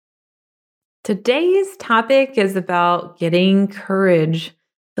Today's topic is about getting courage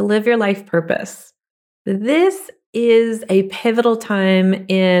to live your life purpose. This is a pivotal time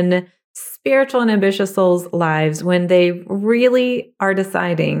in spiritual and ambitious souls' lives when they really are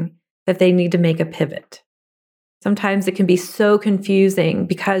deciding that they need to make a pivot. Sometimes it can be so confusing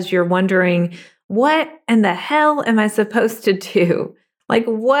because you're wondering, what in the hell am I supposed to do? Like,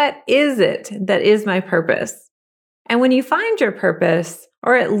 what is it that is my purpose? And when you find your purpose,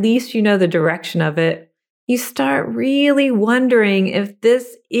 or at least you know the direction of it, you start really wondering if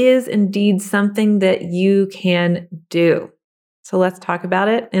this is indeed something that you can do. So let's talk about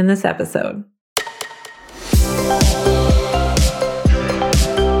it in this episode.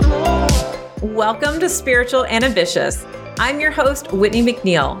 Welcome to Spiritual and Ambitious. I'm your host, Whitney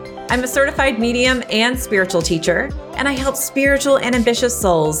McNeil. I'm a certified medium and spiritual teacher, and I help spiritual and ambitious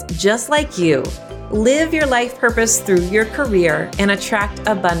souls just like you live your life purpose through your career and attract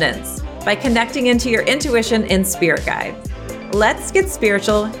abundance by connecting into your intuition and spirit guides. Let's get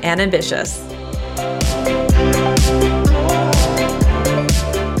spiritual and ambitious.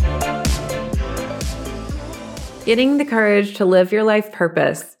 Getting the courage to live your life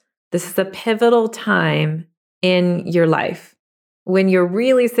purpose. This is a pivotal time in your life when you're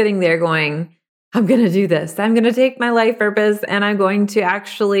really sitting there going, I'm going to do this. I'm going to take my life purpose and I'm going to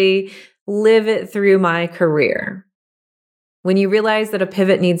actually live it through my career. When you realize that a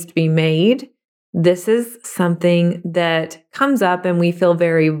pivot needs to be made, this is something that comes up and we feel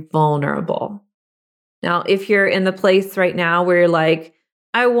very vulnerable. Now, if you're in the place right now where you're like,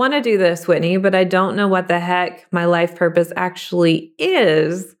 I want to do this, Whitney, but I don't know what the heck my life purpose actually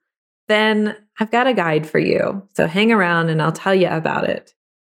is, then I've got a guide for you. So hang around and I'll tell you about it.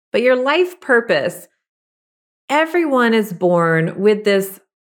 But your life purpose, everyone is born with this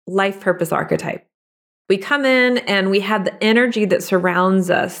life purpose archetype. We come in and we have the energy that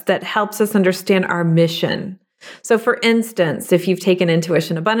surrounds us that helps us understand our mission. So for instance, if you've taken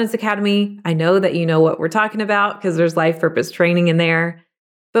Intuition Abundance Academy, I know that you know what we're talking about because there's life purpose training in there.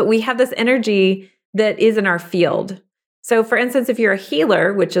 But we have this energy that is in our field. So for instance, if you're a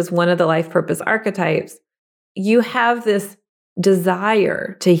healer, which is one of the life purpose archetypes, you have this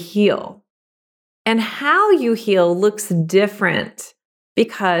desire to heal. And how you heal looks different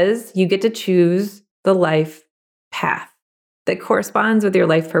because you get to choose the life path that corresponds with your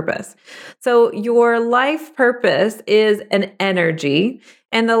life purpose. So your life purpose is an energy,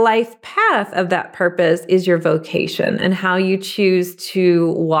 and the life path of that purpose is your vocation and how you choose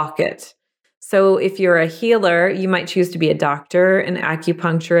to walk it. So if you're a healer, you might choose to be a doctor, an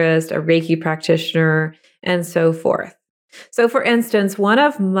acupuncturist, a Reiki practitioner, and so forth. So for instance, one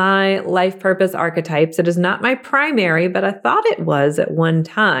of my life purpose archetypes, it is not my primary, but I thought it was at one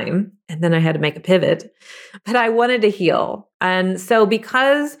time, and then I had to make a pivot, but I wanted to heal. And so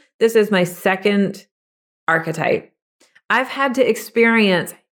because this is my second archetype, I've had to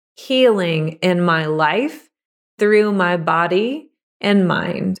experience healing in my life through my body and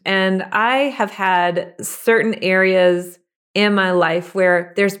mind. And I have had certain areas in my life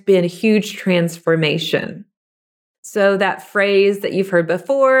where there's been huge transformation. So that phrase that you've heard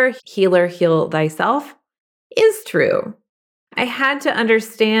before, healer, heal thyself, is true. I had to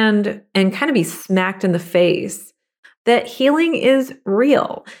understand and kind of be smacked in the face that healing is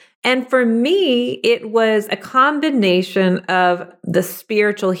real. And for me, it was a combination of the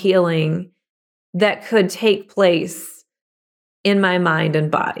spiritual healing that could take place in my mind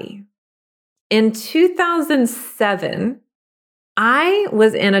and body. In 2007, I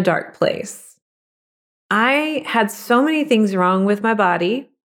was in a dark place. I had so many things wrong with my body,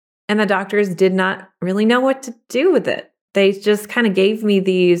 and the doctors did not really know what to do with it. They just kind of gave me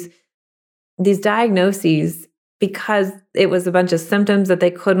these diagnoses because it was a bunch of symptoms that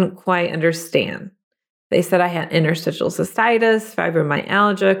they couldn't quite understand. They said I had interstitial cystitis,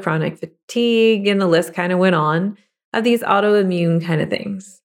 fibromyalgia, chronic fatigue, and the list kind of went on of these autoimmune kind of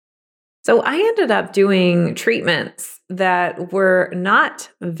things. So I ended up doing treatments that were not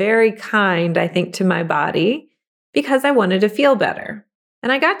very kind, I think, to my body because I wanted to feel better.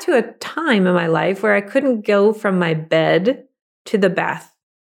 And I got to a time in my life where I couldn't go from my bed to the bath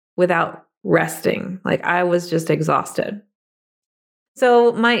without resting. Like I was just exhausted.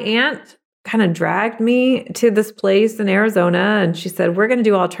 So my aunt kind of dragged me to this place in Arizona and she said, we're going to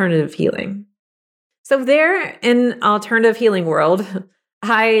do alternative healing. So there in alternative healing world,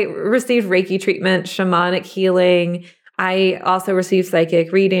 I received Reiki treatment, shamanic healing. I also received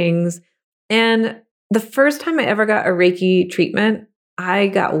psychic readings. And the first time I ever got a Reiki treatment, I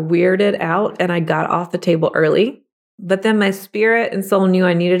got weirded out and I got off the table early. But then my spirit and soul knew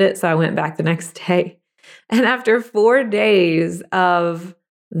I needed it, so I went back the next day. And after 4 days of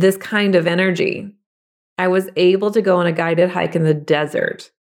this kind of energy. I was able to go on a guided hike in the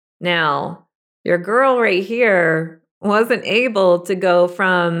desert. Now, your girl right here wasn't able to go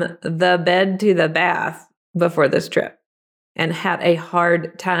from the bed to the bath before this trip and had a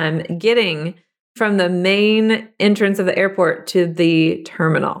hard time getting from the main entrance of the airport to the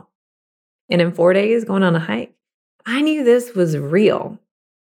terminal. And in 4 days, going on a hike, I knew this was real.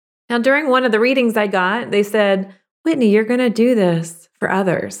 Now, during one of the readings I got, they said, Whitney, you're going to do this for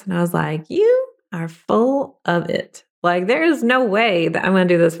others. And I was like, you are full of it. Like, there is no way that I'm going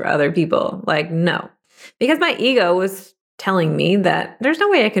to do this for other people. Like, no. Because my ego was telling me that there's no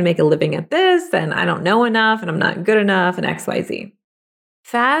way I can make a living at this, and I don't know enough, and I'm not good enough, and XYZ.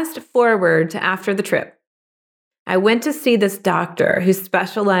 Fast forward to after the trip. I went to see this doctor who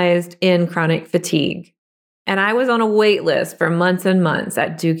specialized in chronic fatigue. And I was on a wait list for months and months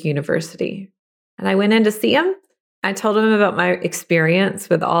at Duke University. And I went in to see him. I told him about my experience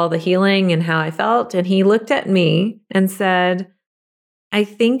with all the healing and how I felt. And he looked at me and said, I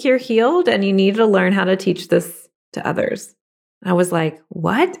think you're healed and you need to learn how to teach this to others. I was like,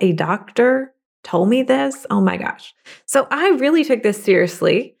 what? A doctor told me this? Oh my gosh. So I really took this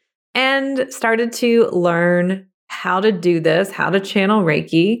seriously and started to learn how to do this, how to channel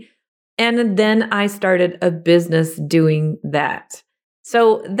Reiki. And then I started a business doing that.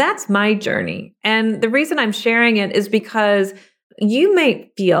 So that's my journey. And the reason I'm sharing it is because you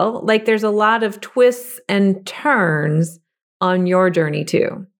may feel like there's a lot of twists and turns on your journey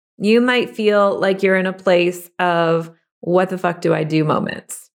too. You might feel like you're in a place of what the fuck do I do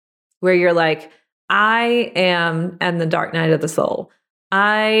moments where you're like, I am in the dark night of the soul.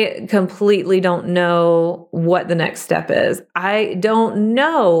 I completely don't know what the next step is. I don't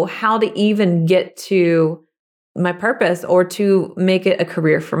know how to even get to my purpose or to make it a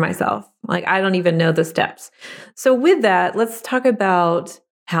career for myself. Like, I don't even know the steps. So with that, let's talk about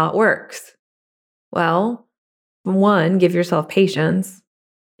how it works. Well, one, give yourself patience.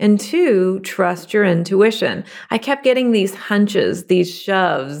 And two, trust your intuition. I kept getting these hunches, these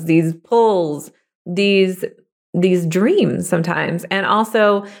shoves, these pulls, these dreams sometimes, and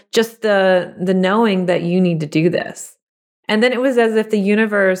also just the knowing that you need to do this. And then it was as if the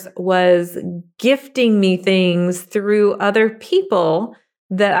universe was gifting me things through other people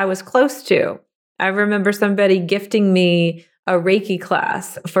that I was close to. I remember somebody gifting me a Reiki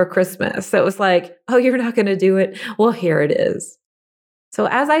class for Christmas. So it was like, oh, you're not going to do it? Well, here it is. So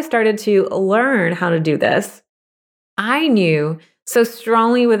as I started to learn how to do this, I knew so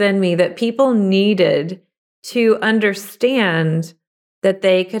strongly within me that people needed to understand that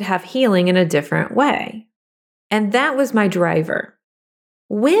they could have healing in a different way. And that was my driver.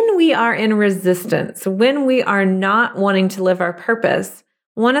 When we are in resistance, when we are not wanting to live our purpose,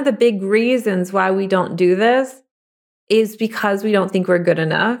 one of the big reasons why we don't do this is because we don't think we're good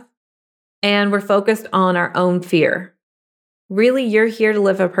enough and we're focused on our own fear. Really, you're here to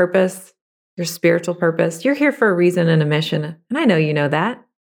live a purpose, your spiritual purpose. You're here for a reason and a mission. And I know you know that.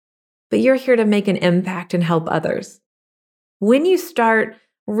 But you're here to make an impact and help others. When you start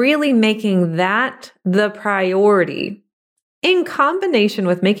really making that the priority, in combination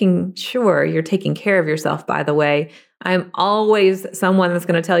with making sure you're taking care of yourself, by the way, I'm always someone that's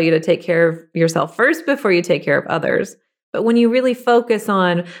going to tell you to take care of yourself first before you take care of others. But when you really focus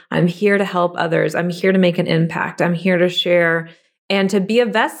on, I'm here to help others, I'm here to make an impact, I'm here to share, and to be a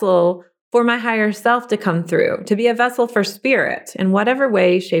vessel for my higher self to come through, to be a vessel for spirit in whatever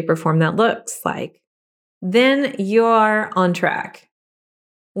way, shape, or form that looks like, then you're on track.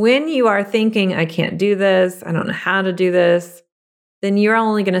 When you are thinking, I can't do this, I don't know how to do this, then you're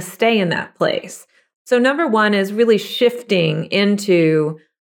only going to stay in that place. So number one is really shifting into,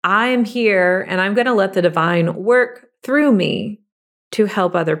 I am here and I'm going to let the divine work through me to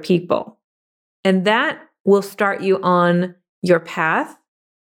help other people. And that will start you on your path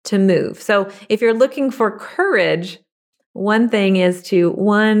to move. So if you're looking for courage, one thing is to,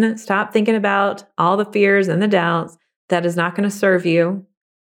 one, stop thinking about all the fears and the doubts. That is not going to serve you.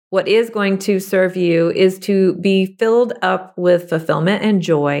 What is going to serve you is to be filled up with fulfillment and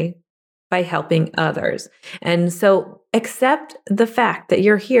joy by helping others. And so accept the fact that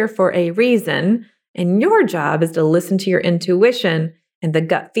you're here for a reason, and your job is to listen to your intuition and the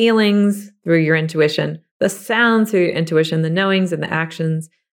gut feelings through your intuition, the sounds through your intuition, the knowings and the actions,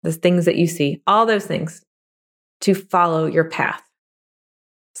 the things that you see, all those things to follow your path.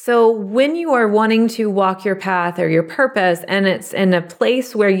 So when you are wanting to walk your path or your purpose, and it's in a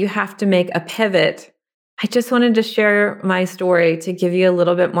place where you have to make a pivot, I just wanted to share my story to give you a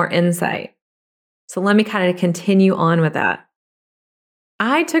little bit more insight. So let me kind of continue on with that.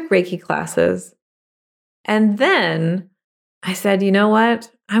 I took Reiki classes, and then I said, you know what?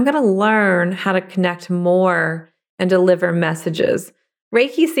 I'm going to learn how to connect more and deliver messages.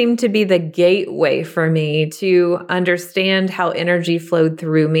 Reiki seemed to be the gateway for me to understand how energy flowed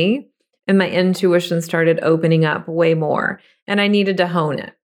through me, and my intuition started opening up way more, and I needed to hone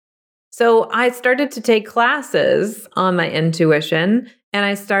it. So I started to take classes on my intuition, and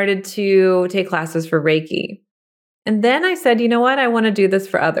I started to take classes for Reiki. And then I said, you know what? I want to do this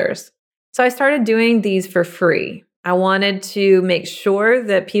for others. So I started doing these for free. I wanted to make sure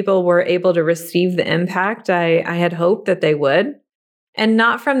that people were able to receive the impact I had hoped that they would. And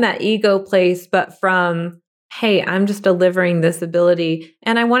not from that ego place, but from, hey, I'm just delivering this ability.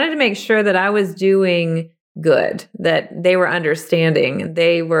 And I wanted to make sure that I was doing good, that they were understanding,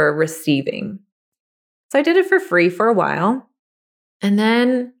 they were receiving. So I did it for free for a while. And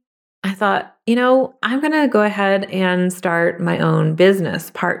then I thought, I'm going to go ahead and start my own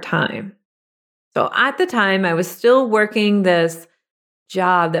business part-time. So at the time, I was still working this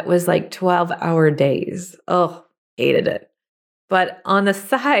job that was like 12-hour days. Oh, hated it. But on the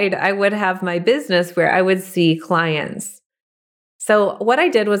side, I would have my business where I would see clients. So what I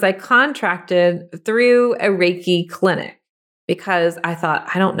did was I contracted through a Reiki clinic because I thought,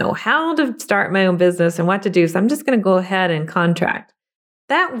 I don't know how to start my own business and what to do. So I'm just going to go ahead and contract.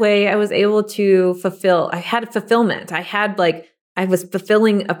 That way I was able to I had fulfillment. I was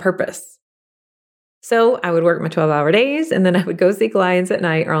fulfilling a purpose. So I would work my 12-hour days and then I would go see clients at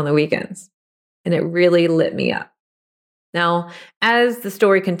night or on the weekends. And it really lit me up. Now, as the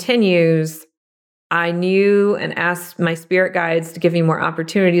story continues, I knew and asked my spirit guides to give me more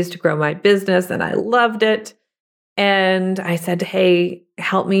opportunities to grow my business, and I loved it. And I said, hey,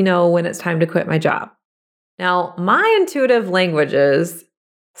 help me know when it's time to quit my job. Now, my intuitive languages,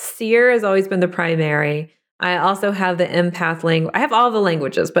 Seer has always been the primary. I also have the empath language. I have all the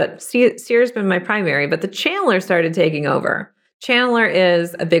languages, but Seer's been my primary, but the channeler started taking over. Channeler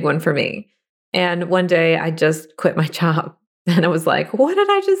is a big one for me. And one day I just quit my job and I was like, what did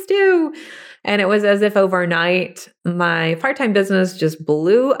I just do? And it was as if overnight my part-time business just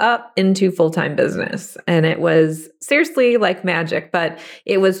blew up into full-time business. And it was seriously like magic, but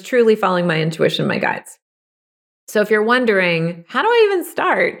it was truly following my intuition, my guides. So if you're wondering, how do I even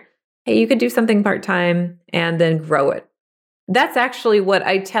start? Hey, you could do something part-time and then grow it. That's actually what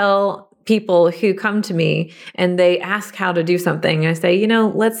I tell people who come to me and they ask how to do something. I say,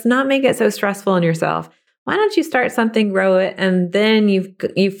 let's not make it so stressful on yourself. Why don't you start something, grow it, and then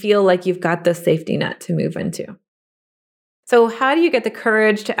you feel like you've got the safety net to move into. So how do you get the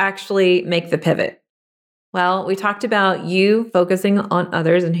courage to actually make the pivot? Well, we talked about you focusing on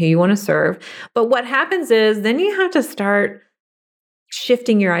others and who you want to serve. But what happens is then you have to start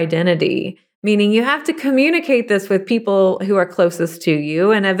shifting your identity. Meaning you have to communicate this with people who are closest to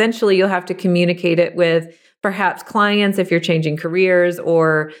you. And eventually you'll have to communicate it with perhaps clients if you're changing careers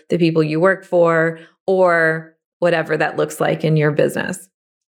or the people you work for or whatever that looks like in your business.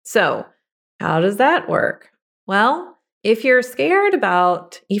 So how does that work? Well, if you're scared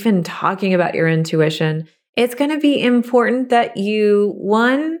about even talking about your intuition, it's going to be important that you,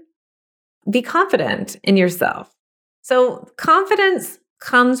 one, be confident in yourself. So confidence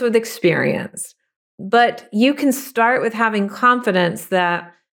comes with experience, but you can start with having confidence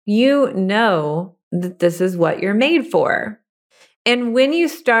that you know that this is what you're made for. And when you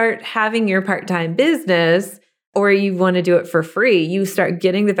start having your part-time business or you want to do it for free, you start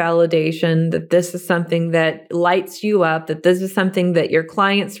getting the validation that this is something that lights you up, that this is something that your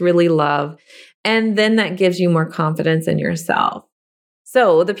clients really love. And then that gives you more confidence in yourself.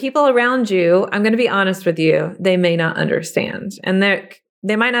 So the people around you, I'm going to be honest with you, they may not understand. And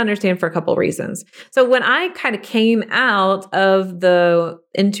they might not understand for a couple reasons. So when I kind of came out of the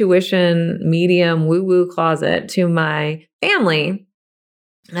intuition medium woo-woo closet to my family,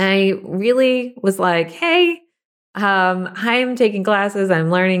 I really was like, hey, I'm taking classes,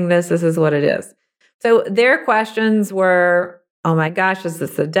 I'm learning this is what it is. So their questions were, oh my gosh, is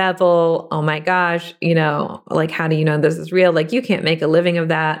this the devil? Oh my gosh, how do you know this is real? Like, you can't make a living of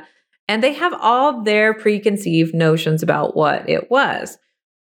that. And they have all their preconceived notions about what it was.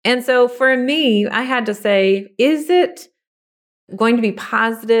 And so for me, I had to say, is it going to be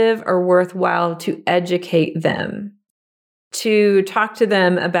positive or worthwhile to educate them, to talk to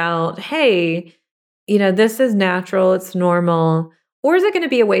them about, hey, this is natural, it's normal, or is it going to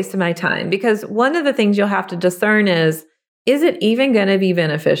be a waste of my time? Because one of the things you'll have to discern is it even going to be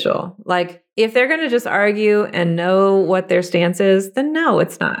beneficial? Like, if they're going to just argue and know what their stance is, then no,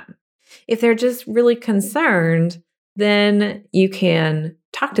 it's not. If they're just really concerned, then you can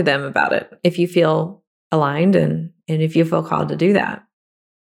talk to them about it if you feel aligned and if you feel called to do that.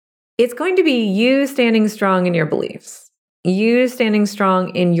 It's going to be you standing strong in your beliefs. You standing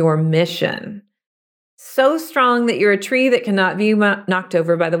strong in your mission. So strong that you're a tree that cannot be knocked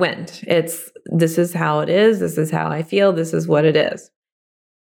over by the wind. This is how it is. This is how I feel. This is what it is.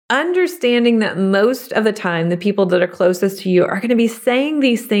 Understanding that most of the time, the people that are closest to you are going to be saying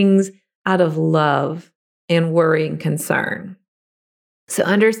these things out of love and worry and concern. So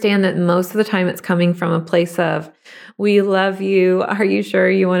understand that most of the time it's coming from a place of, we love you. Are you sure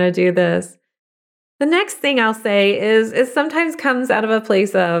you want to do this? The next thing I'll say is it sometimes comes out of a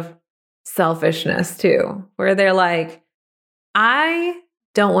place of selfishness too, where they're like, I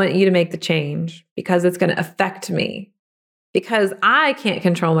don't want you to make the change because it's going to affect me, because I can't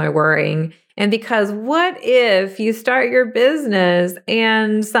control my worrying. And because what if you start your business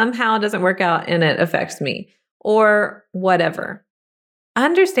and somehow it doesn't work out and it affects me or whatever?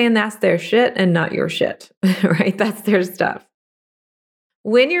 Understand that's their shit and not your shit, right? That's their stuff.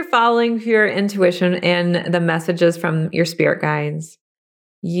 When you're following your intuition and the messages from your spirit guides,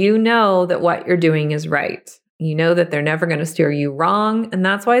 you know that what you're doing is right. You know that they're never going to steer you wrong. And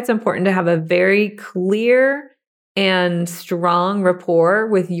that's why it's important to have a very clear and strong rapport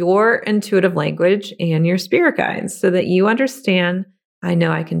with your intuitive language and your spirit guides so that you understand, I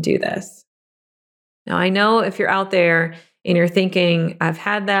know I can do this. Now, I know if you're out there and you're thinking, I've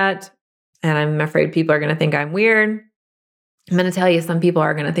had that, and I'm afraid people are going to think I'm weird, I'm going to tell you, some people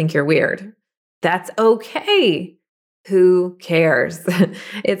are going to think you're weird. That's okay. Who cares?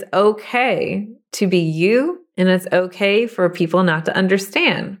 It's okay to be you, and it's okay for people not to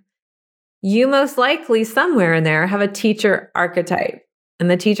understand. You most likely somewhere in there have a teacher archetype, and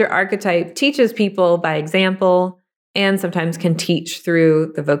the teacher archetype teaches people by example and sometimes can teach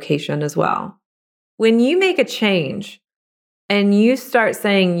through the vocation as well. When you make a change and you start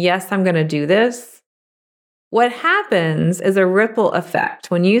saying, yes, I'm going to do this, what happens is a ripple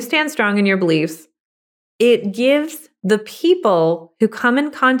effect. When you stand strong in your beliefs, it gives the people who come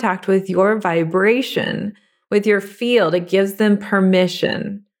in contact with your vibration, with your field, it gives them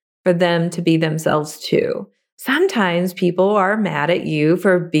permission for them to be themselves too. Sometimes people are mad at you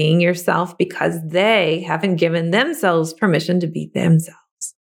for being yourself because they haven't given themselves permission to be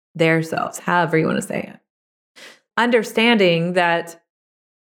themselves, their selves, however you want to say it. Understanding that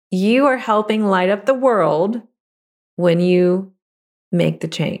you are helping light up the world when you make the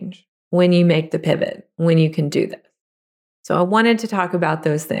change, when you make the pivot, when you can do this. So I wanted to talk about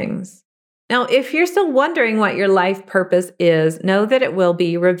those things. Now, if you're still wondering what your life purpose is, know that it will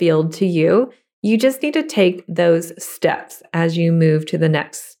be revealed to you. You just need to take those steps as you move to the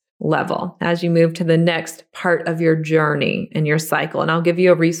next level, as you move to the next part of your journey and your cycle. And I'll give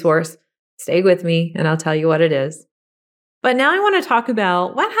you a resource. Stay with me and I'll tell you what it is. But now I want to talk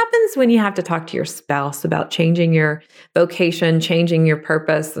about what happens when you have to talk to your spouse about changing your vocation, changing your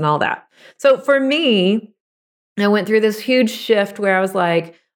purpose and all that. So for me, I went through this huge shift where I was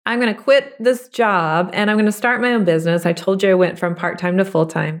like, I'm going to quit this job and I'm going to start my own business. I told you I went from part-time to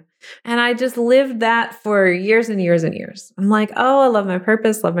full-time. And I just lived that for years and years and years. I'm like, oh, I love my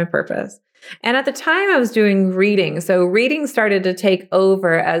purpose, love my purpose. And at the time I was doing reading. So reading started to take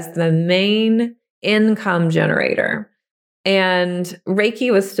over as the main income generator. And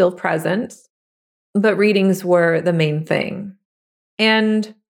Reiki was still present, but readings were the main thing.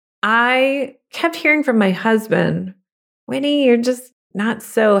 And I kept hearing from my husband, Winnie, you're just not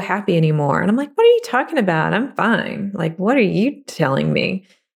so happy anymore. And I'm like, what are you talking about? I'm fine. Like, what are you telling me?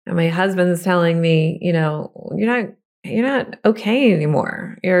 And my husband's telling me, you're not okay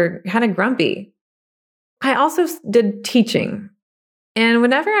anymore. You're kind of grumpy. I also did teaching. And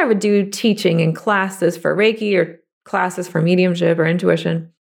whenever I would do teaching in classes for Reiki or classes for mediumship or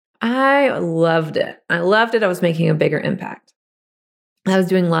intuition, I loved it. I loved it. I was making a bigger impact. I was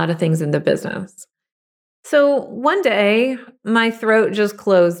doing a lot of things in the business. So one day, my throat just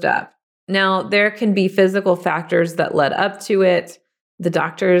closed up. Now, there can be physical factors that led up to it. The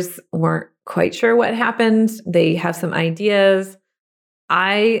doctors weren't quite sure what happened. They have some ideas.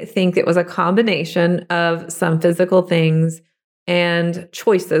 I think it was a combination of some physical things and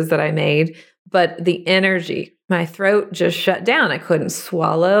choices that I made, but the energy, my throat just shut down. I couldn't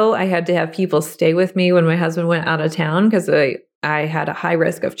swallow. I had to have people stay with me when my husband went out of town because I had a high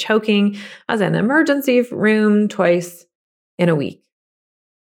risk of choking. I was in the emergency room twice in a week.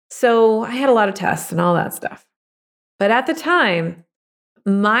 So I had a lot of tests and all that stuff. But at the time,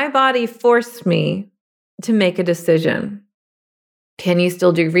 my body forced me to make a decision. Can you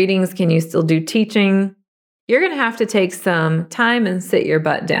still do readings? Can you still do teaching? You're going to have to take some time and sit your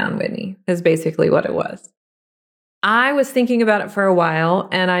butt down, Whitney, is basically what it was. I was thinking about it for a while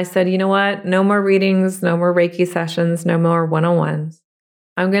and I said, you know what? No more readings, no more Reiki sessions, no more one-on-ones.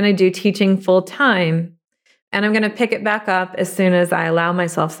 I'm going to do teaching full time And I'm going to pick it back up as soon as I allow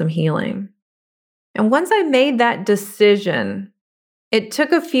myself some healing. And once I made that decision, it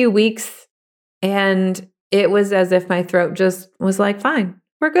took a few weeks and it was as if my throat just was like, fine,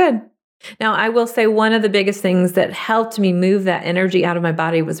 we're good. Now, I will say one of the biggest things that helped me move that energy out of my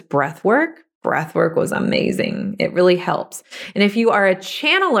body was breath work. Breath work was amazing. It really helps. And if you are a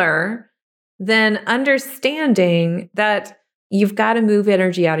channeler, then understanding that you've got to move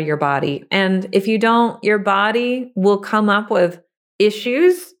energy out of your body. And if you don't, your body will come up with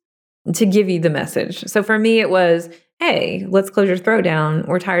issues to give you the message. So for me, it was, hey, let's close your throat down.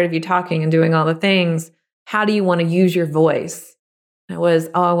 We're tired of you talking and doing all the things. How do you want to use your voice? And it was,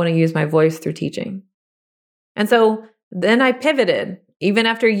 oh, I want to use my voice through teaching. And so then I pivoted. Even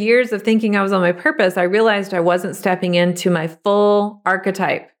after years of thinking I was on my purpose, I realized I wasn't stepping into my full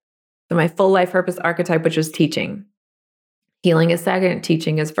archetype. So my full life purpose archetype, which was teaching. Healing is second,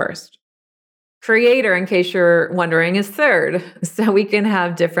 teaching is first. Creator, in case you're wondering, is third. So we can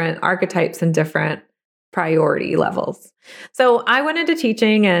have different archetypes and different priority levels. So I went into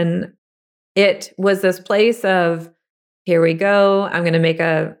teaching and it was this place of, here we go. I'm going to make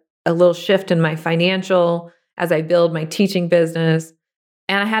a little shift in my financial as I build my teaching business.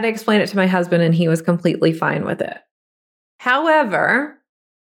 And I had to explain it to my husband and he was completely fine with it. However,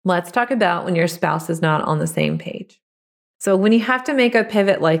 let's talk about when your spouse is not on the same page. So when you have to make a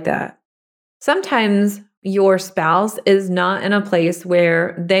pivot like that, sometimes your spouse is not in a place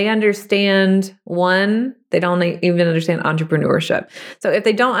where they understand, one, they don't even understand entrepreneurship. So if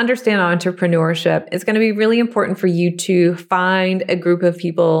they don't understand entrepreneurship, it's going to be really important for you to find a group of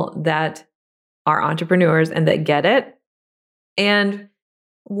people that are entrepreneurs and that get it. And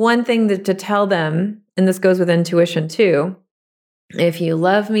one thing to tell them, and this goes with intuition too, if you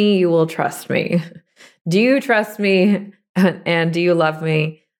love me, you will trust me. Do you trust me? And do you love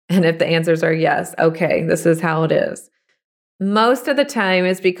me? And if the answers are yes, okay, this is how it is. Most of the time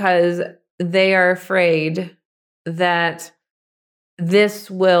it's because they are afraid that this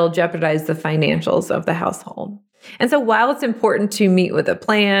will jeopardize the financials of the household. And so while it's important to meet with a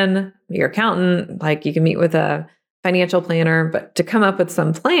plan, your accountant, like you can meet with a financial planner, but to come up with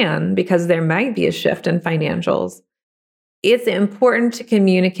some plan because there might be a shift in financials, it's important to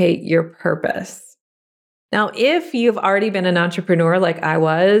communicate your purpose. Now, if you've already been an entrepreneur like I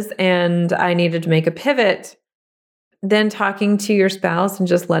was, and I needed to make a pivot, then talking to your spouse and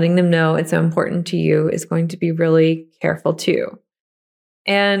just letting them know it's important to you is going to be really careful too.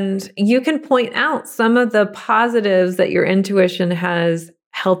 And you can point out some of the positives that your intuition has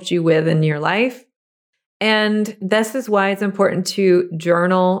helped you with in your life. And this is why it's important to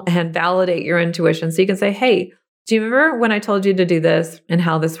journal and validate your intuition. So you can say, hey, do you remember when I told you to do this and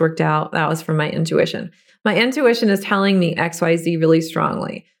how this worked out? That was from my intuition. My intuition is telling me XYZ really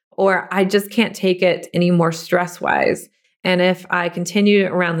strongly, or I just can't take it anymore stress-wise. And if I continue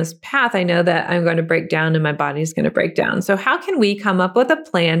around this path, I know that I'm going to break down and my body's going to break down. So how can we come up with a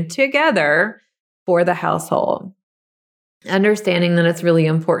plan together for the household? Understanding that it's really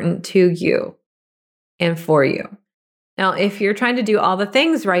important to you and for you. Now, if you're trying to do all the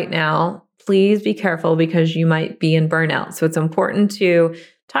things right now, please be careful because you might be in burnout. So it's important to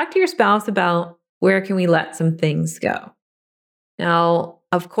talk to your spouse about where can we let some things go. Now,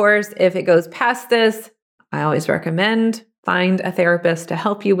 of course, if it goes past this, I always recommend find a therapist to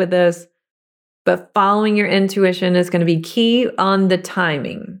help you with this. But following your intuition is going to be key on the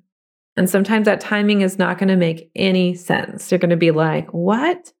timing. And sometimes that timing is not going to make any sense. You're going to be like,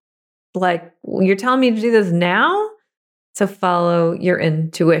 what? Like, you're telling me to do this now? So follow your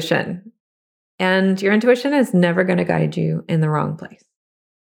intuition. And your intuition is never going to guide you in the wrong place.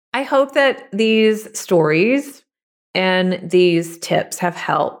 I hope that these stories and these tips have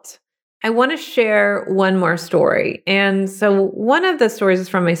helped. I want to share one more story. And so one of the stories is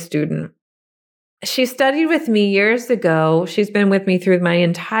from my student. She studied with me years ago. She's been with me through my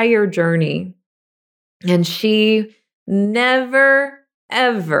entire journey. And she never,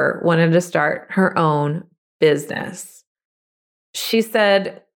 ever wanted to start her own business. She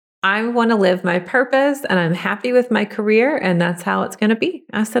said, I want to live my purpose and I'm happy with my career and that's how it's going to be.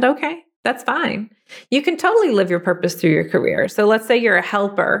 I said, okay, that's fine. You can totally live your purpose through your career. So let's say you're a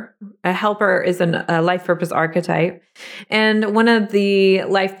helper. A helper is a life purpose archetype. And one of the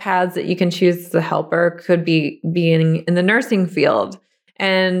life paths that you can choose as a helper could be being in the nursing field.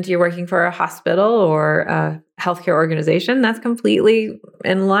 And you're working for a hospital or a healthcare organization. That's completely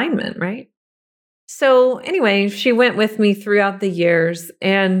in alignment, right? So anyway, she went with me throughout the years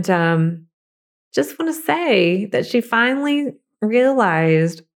and just want to say that she finally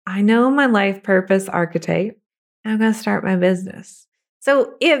realized, I know my life purpose archetype. I'm going to start my business.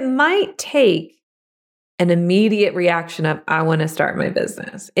 So it might take an immediate reaction of, I want to start my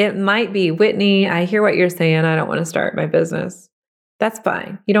business. It might be, Whitney, I hear what you're saying. I don't want to start my business. That's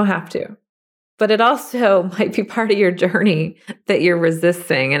fine. You don't have to. But it also might be part of your journey that you're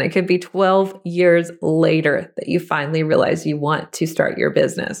resisting. And it could be 12 years later that you finally realize you want to start your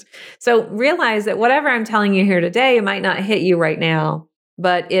business. So realize that whatever I'm telling you here today, it might not hit you right now,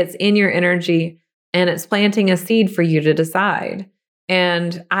 but it's in your energy and it's planting a seed for you to decide.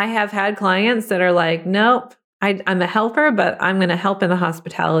 And I have had clients that are like, nope, I'm a helper, but I'm going to help in the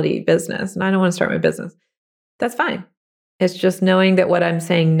hospitality business and I don't want to start my business. That's fine. It's just knowing that what I'm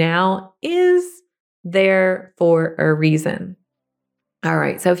saying now is there for a reason. All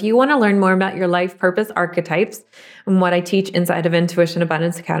right. So if you want to learn more about your life purpose archetypes and what I teach inside of Intuition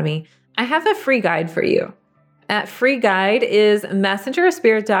Abundance Academy, I have a free guide for you. That free guide is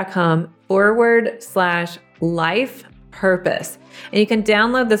messengerofspirit.com/life purpose. And you can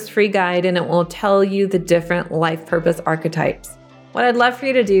download this free guide and it will tell you the different life purpose archetypes. What I'd love for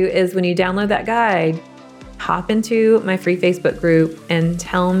you to do is when you download that guide, hop into my free Facebook group and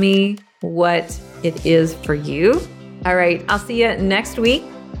tell me what it is for you. All right, I'll see you next week.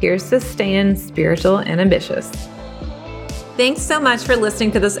 Here's to staying spiritual and ambitious. Thanks so much for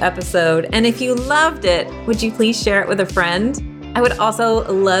listening to this episode. And if you loved it, would you please share it with a friend? I would also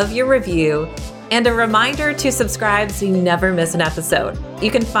love your review and a reminder to subscribe so you never miss an episode. You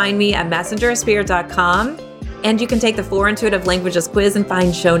can find me at messengerofspirit.com and you can take the 4 Intuitive Languages quiz and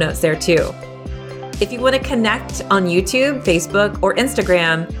find show notes there too. If you want to connect on YouTube, Facebook, or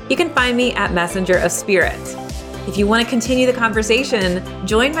Instagram, you can find me at Messenger of Spirit. If you want to continue the conversation,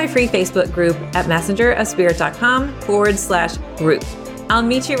 join my free Facebook group at messengerofspirit.com/group. I'll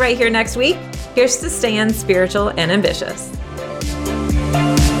meet you right here next week. Here's to staying spiritual and ambitious.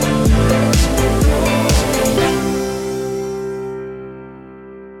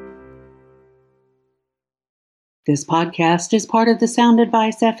 This podcast is part of the Sound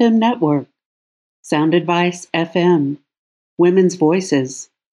Advice FM network. Sound Advice FM. Women's voices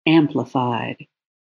amplified.